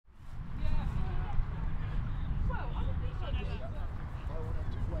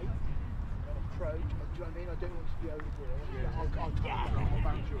what I mean? I don't want to be overboard. I'll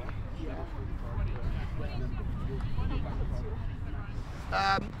bounce you off.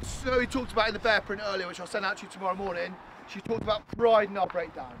 So we talked about in the Bearprint earlier, which I'll send out to you tomorrow morning. She talked about pride in our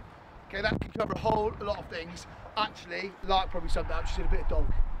breakdown. Okay, that can cover a whole lot of things. Actually, like probably summed up, she said a bit of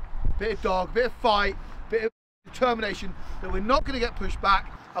dog, bit of fight, bit of determination that we're not going to get pushed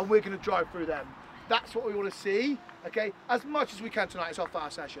back and we're going to drive through them. That's what we want to see. Okay, as much as we can tonight. It's our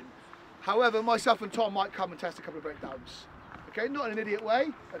fast session. However, myself and Tom might come and test a couple of breakdowns. Okay, not in an idiot way.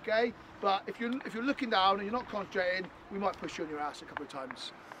 Okay, but if you're looking down and you're not concentrating, we might push you on your ass a couple of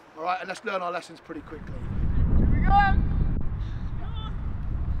times. All right, and let's learn our lessons pretty quickly. Here we go.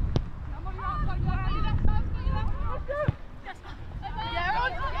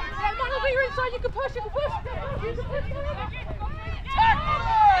 You're inside, you can push, Tackle, just be a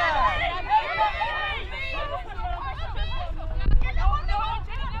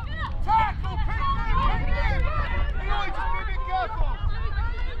bit careful.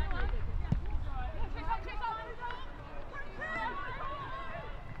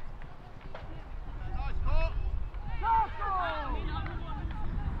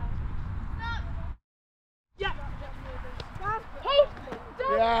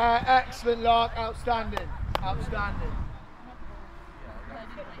 Yeah, excellent, Lark. Outstanding. Outstanding.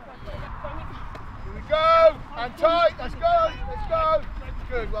 Here we go. And tight. Let's go. Let's go.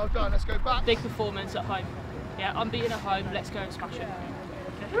 Good. Well done. Let's go back. Big performance at home. Yeah, unbeaten at home. Let's go and smash it.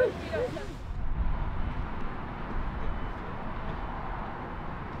 Okay.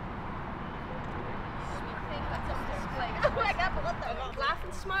 Laugh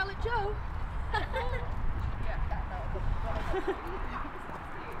and smile at Joe.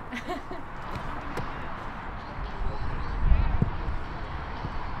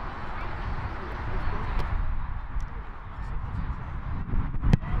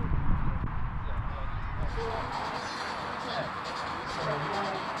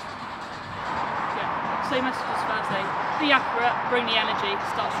 Same message as Thursday. Be accurate, bring the energy,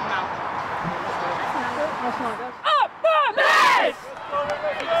 starts from now. Up, Bears!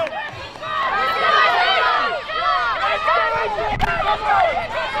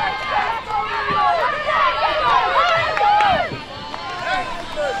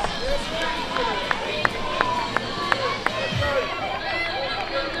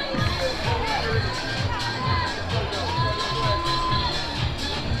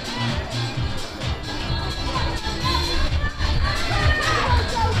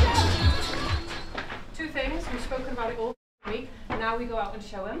 Two things, we've spoken about it all week, and now we go out and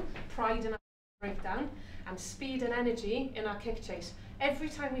show them pride in our breakdown and speed and energy in our kick chase. Every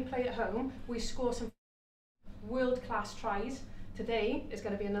time we play at home, we score some world-class tries. Today is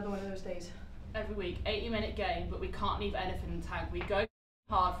going to be another one of those days. Every week, 80-minute game, but we can't leave anything in the tank. We go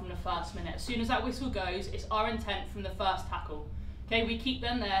hard from the first minute. As soon as that whistle goes, it's our intent from the first tackle. Okay, we keep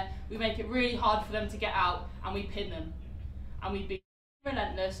them there, we make it really hard for them to get out, and we pin them. And we be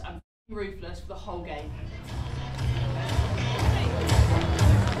relentless and ruthless for the whole game.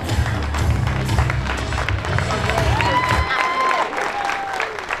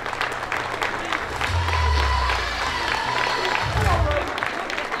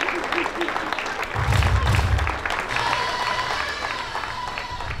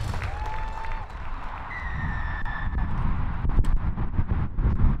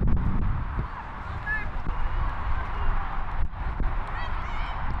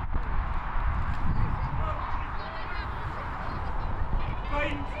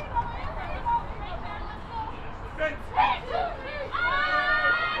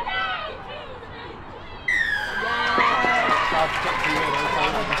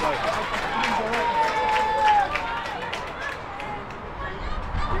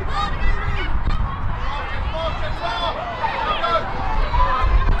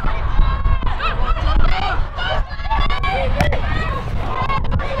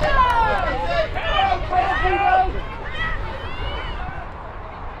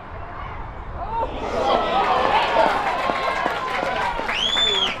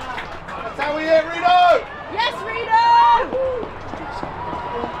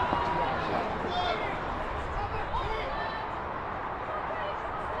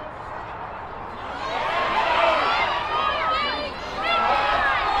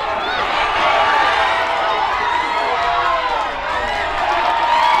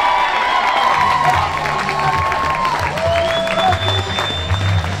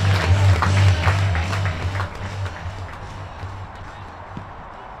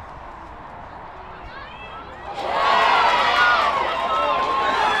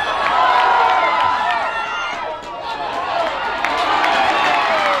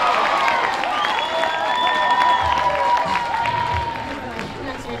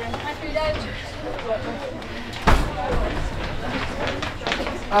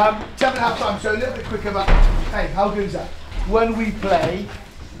 10 half time, so a little bit quicker, but hey, how good is that? When we play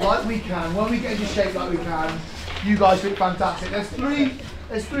like we can, when we get into shape like we can, you guys look fantastic. There's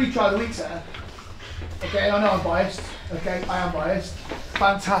three try of the weeks there. Okay, I know I'm biased. Okay, I am biased.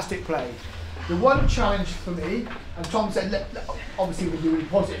 Fantastic play. The one challenge for me, and Tom said, obviously we're really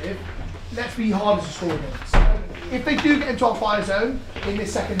positive, let's be harder to score against. If they do get into our fire zone in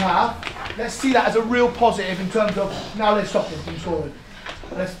this second half, let's see that as a real positive in terms of, now let's stop them from scoring.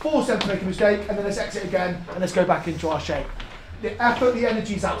 And let's force them to make a mistake, and then let's exit again, and let's go back into our shape. The effort, the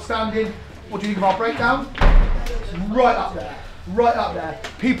energy is outstanding. What do you think of our breakdown? Right up there. Right up there.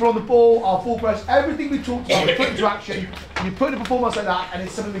 People on the ball, our full press, everything we talked about, we put into action. You put in a performance like that, and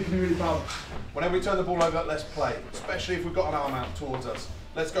it's something we can be really proud of. Whenever we turn the ball over, let's play, especially if we've got an arm out towards us.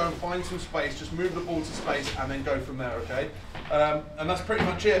 Let's go and find some space, just move the ball to space and then go from there, okay? And that's pretty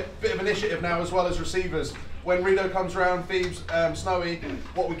much it. Bit of initiative now as well as receivers. When Rito comes around, Phoebes, Snowy,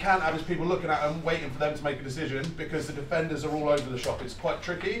 what we can't have is people looking at them, waiting for them to make a decision because the defenders are all over the shop. It's quite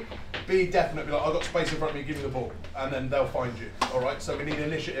tricky. Be definite, be like, I've got space in front of me, give me the ball. And then they'll find you, all right? So we need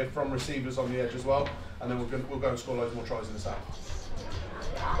initiative from receivers on the edge as well. And then we'll go and score loads more tries in this half.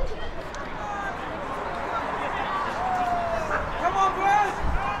 Come on, boys!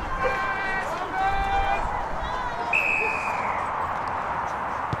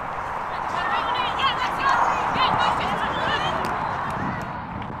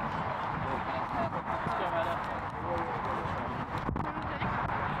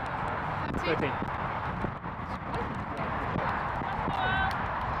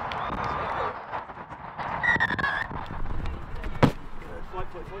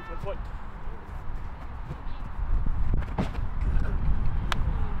 Fight.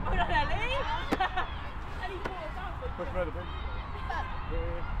 Hold on, Ellie. Ellie, Push further, please.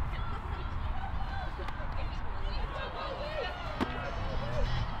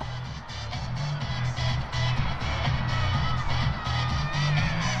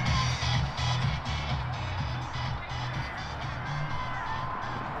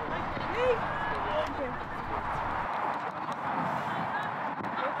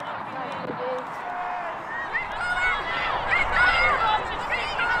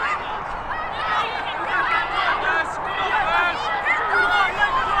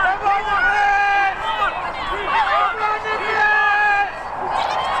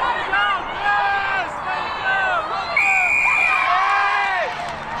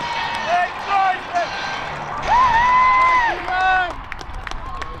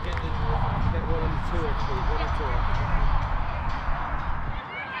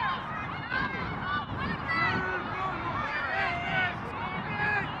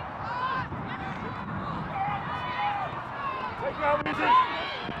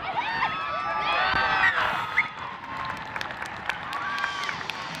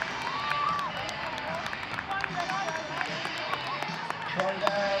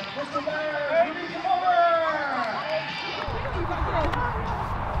 Bristol Bears Women, come over!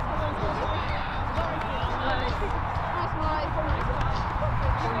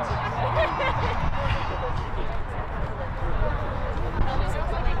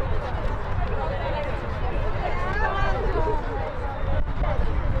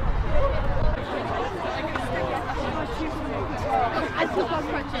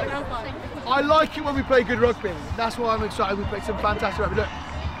 I like it when we play good rugby. That's why I'm excited. We play some fantastic rugby. Look,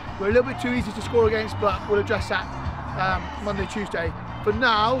 we're a little bit too easy to score against, but we'll address that Monday, Tuesday. For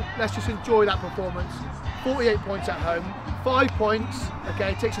now, let's just enjoy that performance. 48 points at home, 5 points,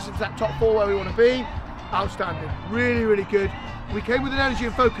 okay, takes us into that top 4 where we want to be. Outstanding, really, really good. We came with an energy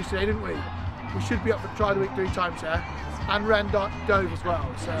and focus today, didn't we? We should be up for try of the week 3 times there. And Ren dove as well.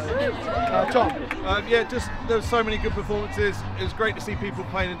 So, Tom. Yeah, there's so many good performances. It was great to see people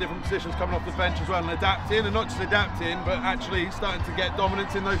playing in different positions, coming off the bench as well and adapting, and not just adapting, but actually starting to get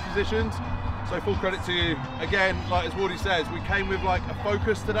dominance in those positions. So full credit to you. Again, like as Wardy says, we came with like a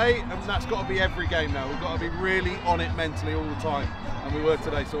focus today, and that's got to be every game now. We've got to be really on it mentally all the time, and we were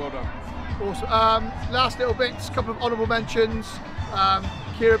today, so well done. Awesome. Last little bits, a couple of honourable mentions.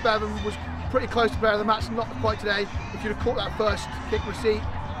 Kira Bevan was pretty close to player of the match, not quite today. If you'd have caught that first kick receipt,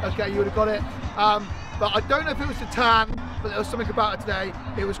 okay, you would have got it. But I don't know if it was the tan, but there was something about it today.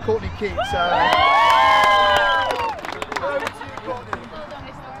 It was Courtney Keats.